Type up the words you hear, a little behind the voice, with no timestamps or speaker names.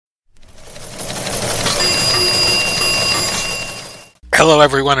Hello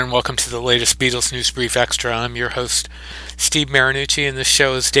everyone and welcome to the latest Beatles News Brief Extra. I'm your host, Steve Marinucci, and this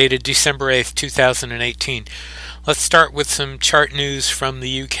show is dated December 8th, 2018. Let's start with some chart news from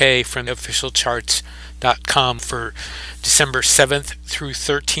the UK from officialcharts.com for December 7th through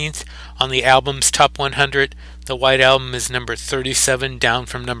 13th. On the album's top 100, the White Album is number 37, down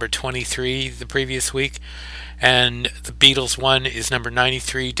from number 23 the previous week, and the Beatles one is number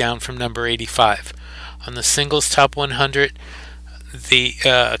 93, down from number 85. On the singles top 100, the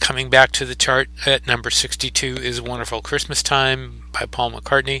coming back to the chart at number 62 is Wonderful Christmas Time by Paul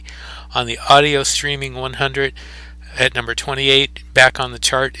McCartney. On the audio streaming 100 at number 28, back on the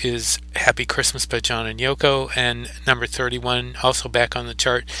chart is Happy Christmas by John and Yoko, and number 31, also back on the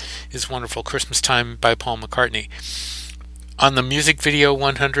chart, is Wonderful Christmas Time by Paul McCartney. On the music video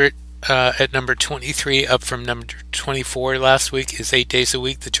 100 at number 23, up from number 24 last week, is 8 Days a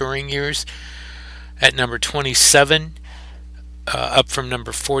Week, The Touring Years. At number 27, up from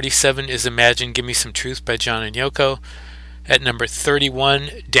number 47, is Imagine Give Me Some Truth by John and Yoko. At number 31,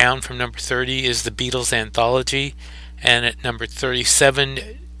 down from number 30, is The Beatles Anthology. And at number 37,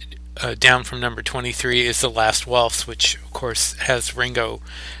 down from number 23, is The Last Waltz, which of course has Ringo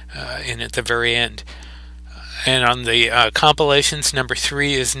in at the very end. And on the compilations, number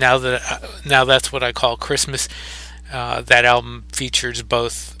 3 is Now That's What I Call Christmas. That album features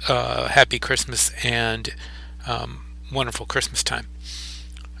both Happy Christmas and Wonderful Christmas Time.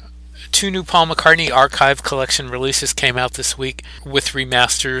 2 new Paul McCartney archive collection releases came out this week with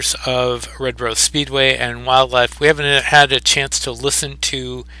remasters of Red Rose Speedway and Wildlife. We haven't had a chance to listen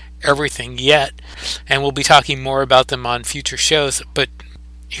to everything yet, and we'll be talking more about them on future shows, but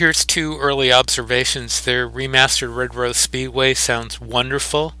here's 2 early observations. Their remastered Red Rose Speedway sounds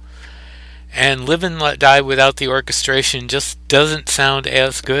wonderful, and Live and Let Die without the orchestration just doesn't sound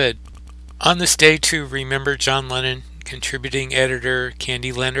as good. On this day to remember John Lennon, Contributing Editor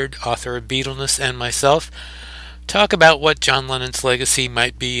Candy Leonard, author of Beatleness, and myself talk about what John Lennon's legacy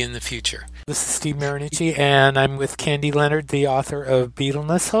might be in the future. This is Steve Marinucci, and I'm with Candy Leonard, the author of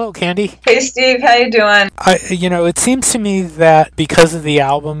Beatleness. Hello, Candy. Hey, Steve. How you doing? It seems to me that because of the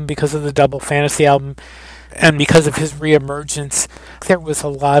album, because of the Double Fantasy album, and because of his reemergence, there was a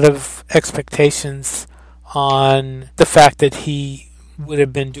lot of expectations on the fact that he would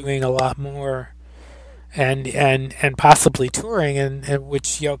have been doing a lot more and possibly touring, and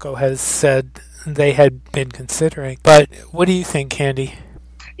which Yoko has said they had been considering. But what do you think, Candy?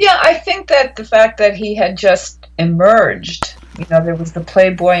 Yeah, I think that the fact that he had just emerged, there was the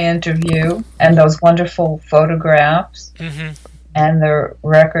Playboy interview and those wonderful photographs, and the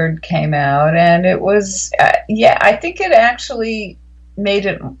record came out, and it was, I think it actually made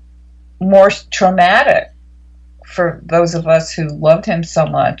it more traumatic for those of us who loved him so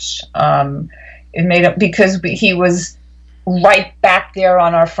much. It made it because he was right back there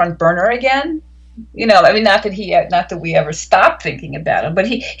on our front burner again. Not that we ever stopped thinking about him, but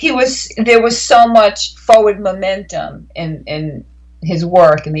he was. There was so much forward momentum in his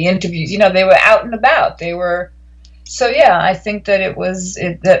work and the interviews. They were out and about. They were. So yeah, I think that it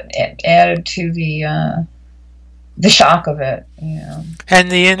added to the shock of it. And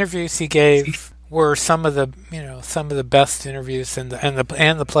the interviews he gave were some of the best interviews, and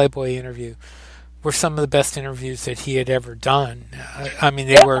the Playboy interview were some of the best interviews that he had ever done.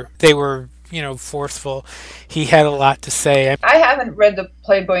 They were forceful. He had a lot to say. I haven't read the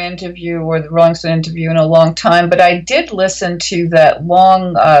Playboy interview or the Rolling Stone interview in a long time, but I did listen to that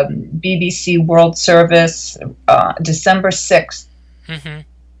long BBC World Service December 6th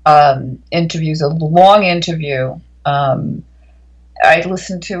interviews, a long interview. I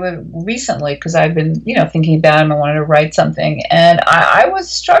listened to it recently because I've been, thinking about him. I wanted to write something, and I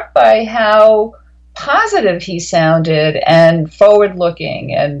was struck by how positive he sounded and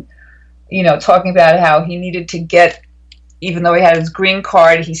forward-looking, and talking about how he needed to get, even though he had his green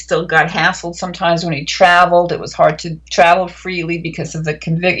card, he still got hassled sometimes when he traveled. It was hard to travel freely because of the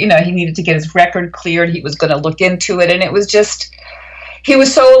he needed to get his record cleared. He was going to look into it, and it was just. He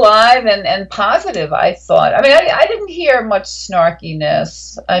was so alive and positive, I thought. I didn't hear much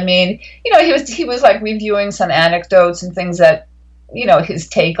snarkiness. He was like reviewing some anecdotes and things that, his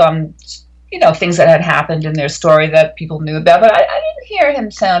take on, things that had happened in their story that people knew about. But I didn't hear him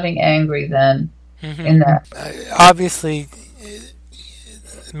sounding angry then in that. Obviously,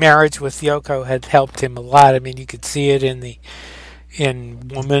 marriage with Yoko had helped him a lot. You could see it in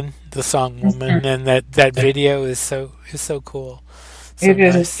Woman, the song Woman, and that video is so cool. So it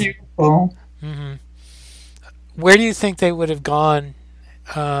is beautiful. Where do you think they would have gone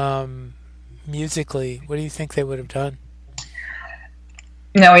musically? What do you think they would have done?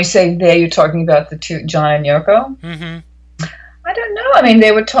 Now, when you say they, you're talking about the two, John and Yoko? Mm-hmm. I I don't know. I mean,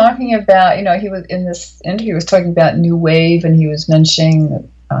 they were talking about, he was in this interview, he was talking about new wave, and he was mentioning,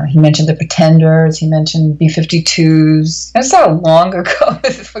 he mentioned the Pretenders, he mentioned B-52s. That's how long ago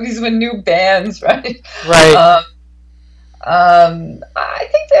these were new bands, right? Right. I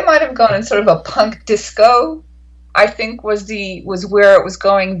think they might have gone in sort of a punk disco. I think was where it was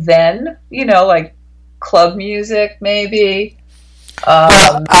going then. Like club music, maybe.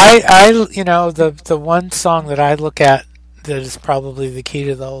 Well, the one song that I look at that is probably the key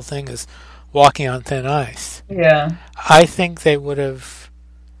to the whole thing is "Walking on Thin Ice." Yeah. I think they would have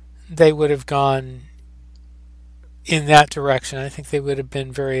gone in that direction. I think they would have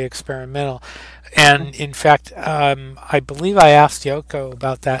been very experimental. And in fact, I believe I asked Yoko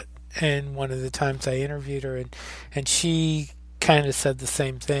about that in one of the times I interviewed her, and she kind of said the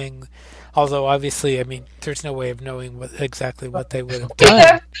same thing. Although obviously, I mean, there's no way of knowing exactly what they would have done. You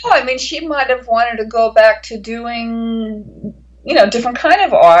never know. I mean, she might have wanted to go back to doing, different kind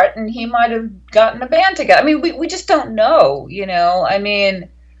of art, and he might have gotten a band together. I mean, we just don't know. I mean,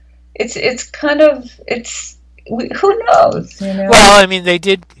 who knows? Well, I mean, they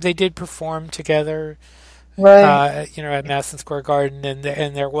did perform together, right? At Madison Square Garden,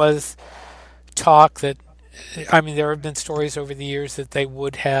 and there was talk that, I mean, there have been stories over the years that they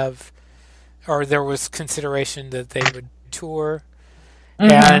would have, or there was consideration that they would tour,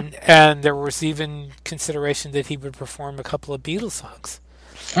 and there was even consideration that he would perform a couple of Beatles songs.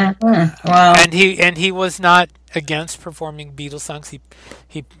 Wow! And he was not against performing Beatles songs.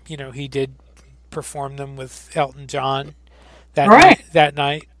 He did perform them with Elton John that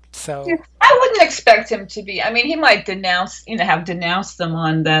night. So I wouldn't expect him to be. I mean, he might have denounced them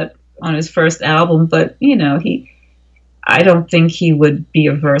on his first album, but I don't think he would be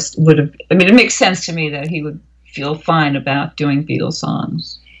averse. I mean, it makes sense to me that he would feel fine about doing Beatles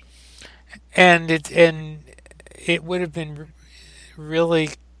songs. And it would have been really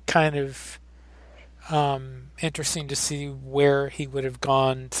kind of interesting to see where he would have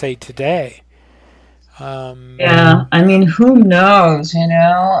gone, say, today. Yeah, I mean, who knows?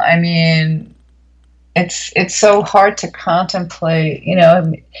 I mean, it's so hard to contemplate. I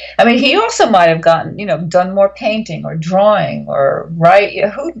mean, he also might have gotten done more painting or drawing or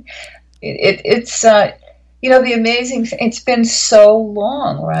it's the amazing thing. It's been so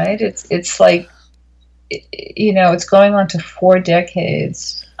long, right? It's like it's going on to 4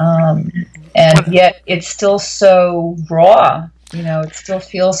 decades, and yet it's still so raw. It still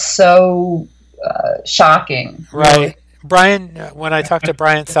feels so shocking. Right. Brian, when I talked to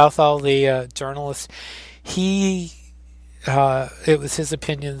Brian Southall, the journalist, it was his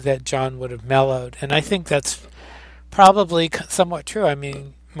opinion that John would have mellowed, and I think that's probably somewhat true. I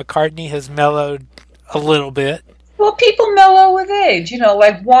mean, McCartney has mellowed a little bit. Well, people mellow with age,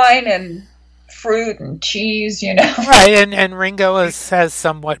 like wine and fruit and cheese, Right, and Ringo has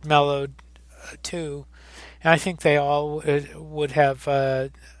somewhat mellowed too, and I think they all would have.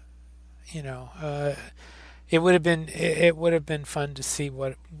 It would have been fun to see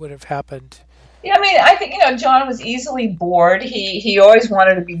what would have happened. Yeah, I mean, I think John was easily bored. He always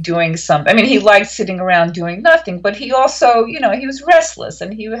wanted to be doing something. I mean, he liked sitting around doing nothing, but he also he was restless,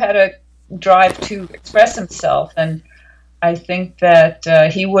 and he had a drive to express himself. And I think that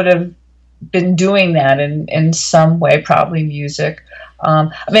he would have been doing that in some way, probably music. I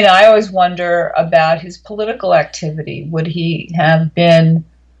mean, I always wonder about his political activity. Would he have been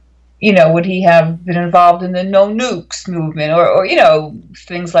involved in the no nukes movement or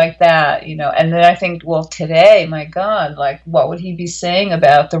things like that, and then I think, well, today, my God, like, what would he be saying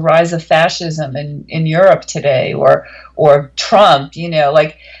about the rise of fascism in Europe today, or Trump,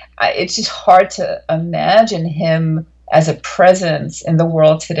 it's just hard to imagine him as a presence in the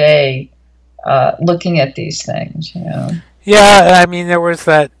world today, looking at these things, Yeah, I mean, there was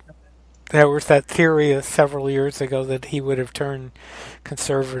that theory several years ago that he would have turned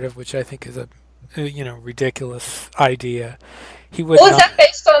conservative, which I think is a ridiculous idea. He would. Well, is that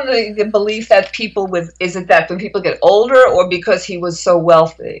based on the belief that is it that when people get older, or because he was so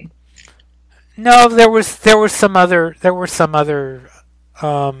wealthy? No, there was some other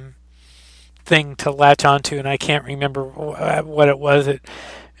thing to latch onto, and I can't remember what it was.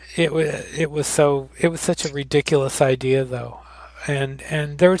 It was such a ridiculous idea, though.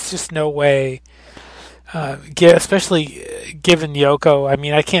 And there was just no way, especially given Yoko. I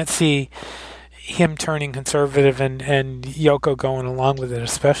mean, I can't see him turning conservative and Yoko going along with it.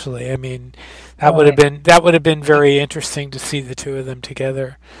 Especially, I mean, that would have been very interesting to see the two of them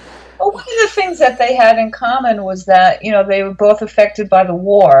together. Well, one of the things that they had in common was that they were both affected by the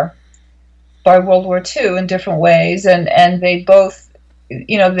war, by World War II in different ways, and they both,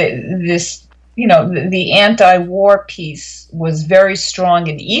 the anti-war piece was very strong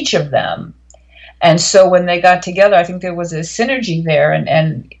in each of them. And so when they got together, I think there was a synergy there,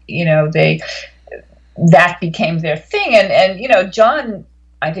 and that became their thing. And John,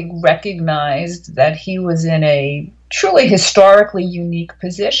 I think, recognized that he was in a truly historically unique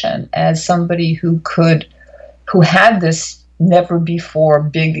position as somebody who had this never before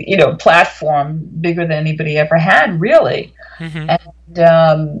big, platform, bigger than anybody ever had, really. Mm-hmm. And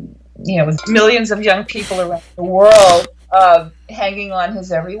with millions of young people around the world hanging on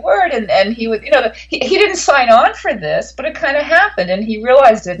his every word, and he would, he didn't sign on for this, but it kind of happened, and he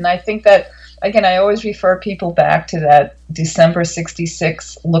realized it. And I think that, again, I always refer people back to that December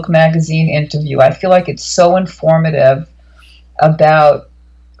 '66 Look magazine interview. I feel like it's so informative about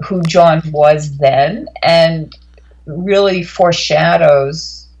who John was then, and really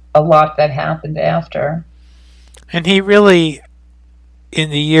foreshadows a lot that happened after. And he really, in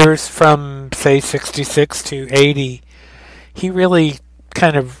the years from, say, 66 to 80, he really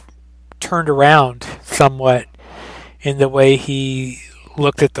kind of turned around somewhat in the way he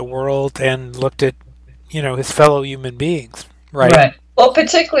looked at the world and looked at, his fellow human beings, right? Right. Well,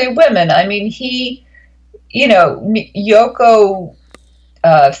 particularly women. I mean, Yoko,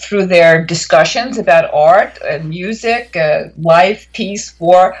 through their discussions about art and music, life, peace,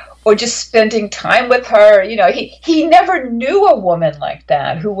 war, or just spending time with her, he never knew a woman like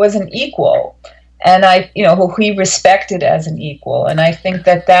that who was an equal, and who he respected as an equal. And I think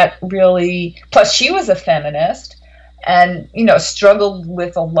that really, plus she was a feminist, and struggled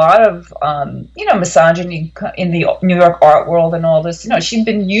with a lot of misogyny in the New York art world and all this. She'd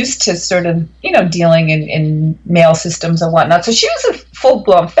been used to sort of dealing in male systems and whatnot. So she was a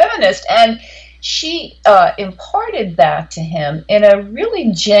full-blown feminist, and she imparted that to him in a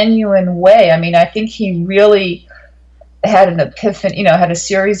really genuine way. I mean, I think he really had an epiphany, had a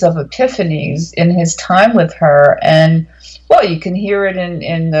series of epiphanies in his time with her. And well, you can hear it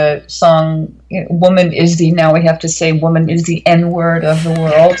in the song, Woman is the, now we have to say, woman is the N-word of the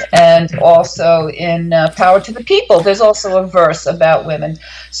world. And also in Power to the People, there's also a verse about women.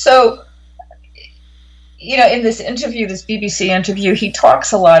 So, in this interview, this BBC interview, he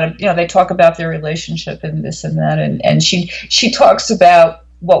talks a lot of, they talk about their relationship and this and that. And she talks about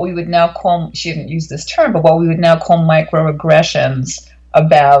what we would now call, she didn't use this term, but what we would now call microaggressions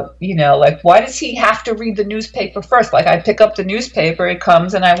about, like, why does he have to read the newspaper first? Like, I pick up the newspaper, it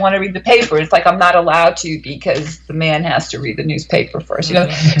comes, and I want to read the paper. It's like I'm not allowed to because the man has to read the newspaper first.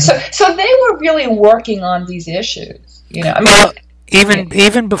 So they were really working on these issues. Well,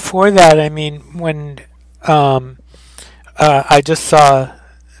 even before that, I mean, when I just saw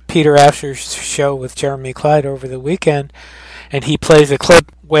Peter Asher's show with Jeremy Clyde over the weekend, and he plays a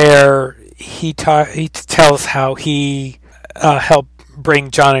clip where he tells how he helped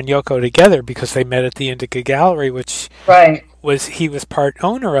bring John and Yoko together because they met at the Indica Gallery, which he was part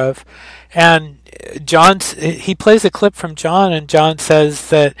owner of. And he plays a clip from John, and John says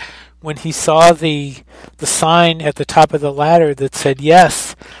that when he saw the sign at the top of the ladder that said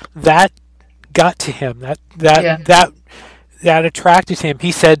yes, that got to him. That attracted him.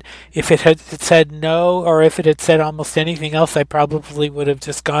 He said if it had said no, or if it had said almost anything else, I probably would have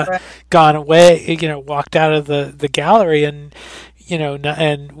just gone away, walked out of the gallery and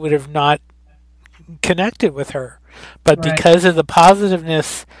and would have not connected with her. But because of the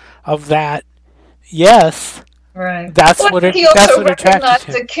positiveness of that, yes, that's what attracted him. He also recognized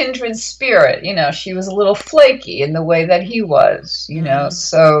a kindred spirit. She was a little flaky in the way that he was.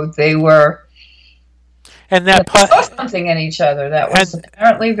 So they were. And that saw something in each other that was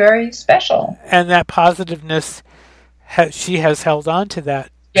apparently very special. And that positiveness, she has held on to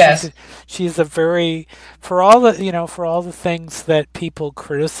that. Yes, she's a very, for all the things that people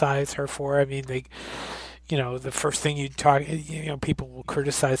criticize her for. I mean, the first thing people will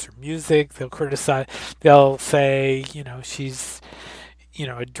criticize her music. They'll say, she's,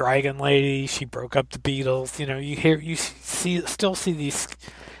 a dragon lady. She broke up the Beatles. Still see these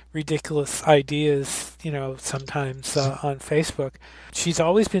ridiculous ideas, sometimes on Facebook. She's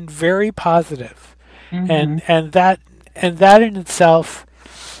always been very positive. Mm-hmm. and that in itself,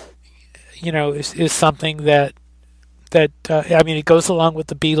 is something that I mean, it goes along with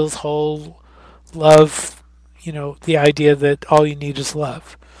the Beatles' whole love, the idea that all you need is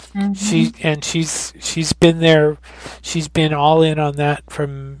love. Mm-hmm. She's been there. She's been all in on that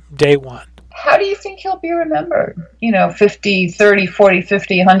from day one. How do you think he'll be remembered, 50, 30, 40,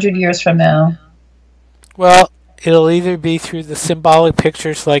 50, 100 years from now? Well, it'll either be through the symbolic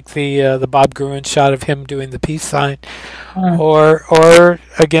pictures like the Bob Gruen shot of him doing the peace sign, or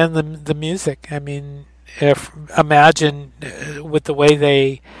again, the music. I mean, imagine with the way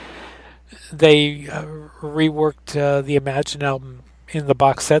they they reworked the Imagine album in the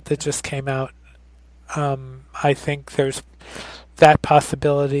box set that just came out. I think there's that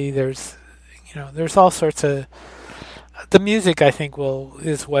possibility. There's all sorts of the music. I think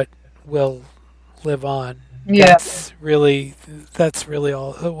is what will live on. Yeah. That's really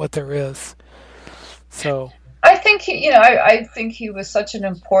all what there is. So I think I think he was such an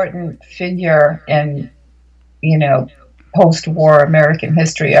important figure in post-war American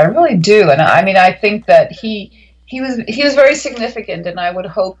history. I really do, and I mean I think that he was very significant, and I would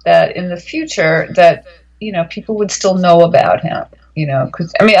hope that in the future that people would still know about him.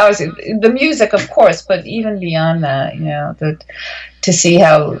 Because I mean, obviously the music, of course, but even beyond that, to see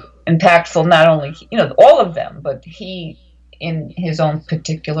how impactful not only all of them, but he in his own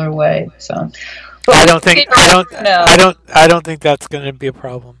particular way. So, but I don't think that's going to be a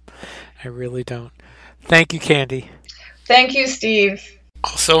problem. I really don't. Thank you, Candy. Thank you, Steve.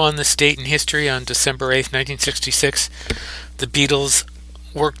 Also on this date in history, on December 8th, 1966, the Beatles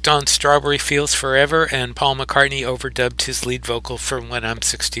worked on Strawberry Fields Forever, and Paul McCartney overdubbed his lead vocal for When I'm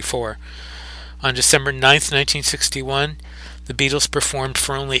 64. On December 9th, 1961, the Beatles performed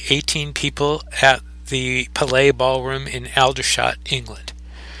for only 18 people at the Palais Ballroom in Aldershot, England.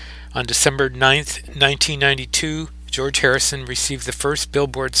 On December 9th, 1992, George Harrison received the first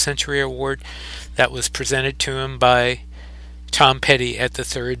Billboard Century Award that was presented to him by Tom Petty at the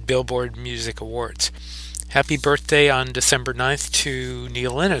 3rd Billboard Music Awards. Happy birthday on December 9th to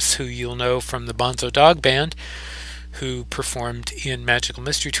Neil Innes, who you'll know from the Bonzo Dog Band, who performed in Magical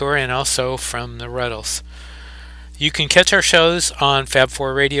Mystery Tour, and also from the Ruddles. You can catch our shows on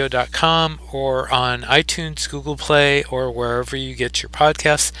fab4radio.com or on iTunes, Google Play, or wherever you get your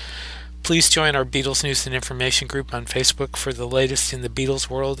podcasts. Please join our Beatles News and Information group on Facebook for the latest in the Beatles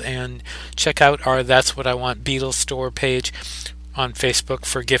world, and check out our That's What I Want Beatles store page on Facebook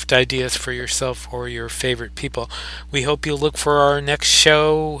for gift ideas for yourself or your favorite people. We hope you'll look for our next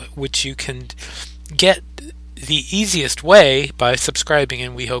show, which you can get the easiest way by subscribing,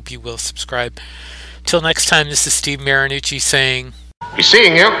 and we hope you will subscribe. Till next time, this is Steve Marinucci saying, "Be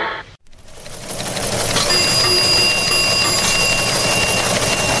seeing you."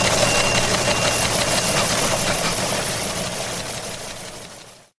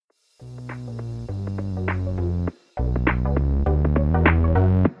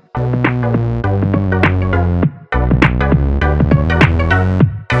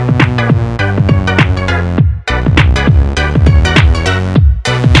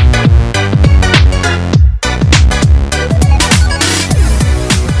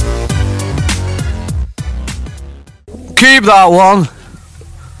 Keep that one.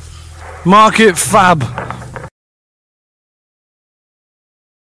 Mark it fab.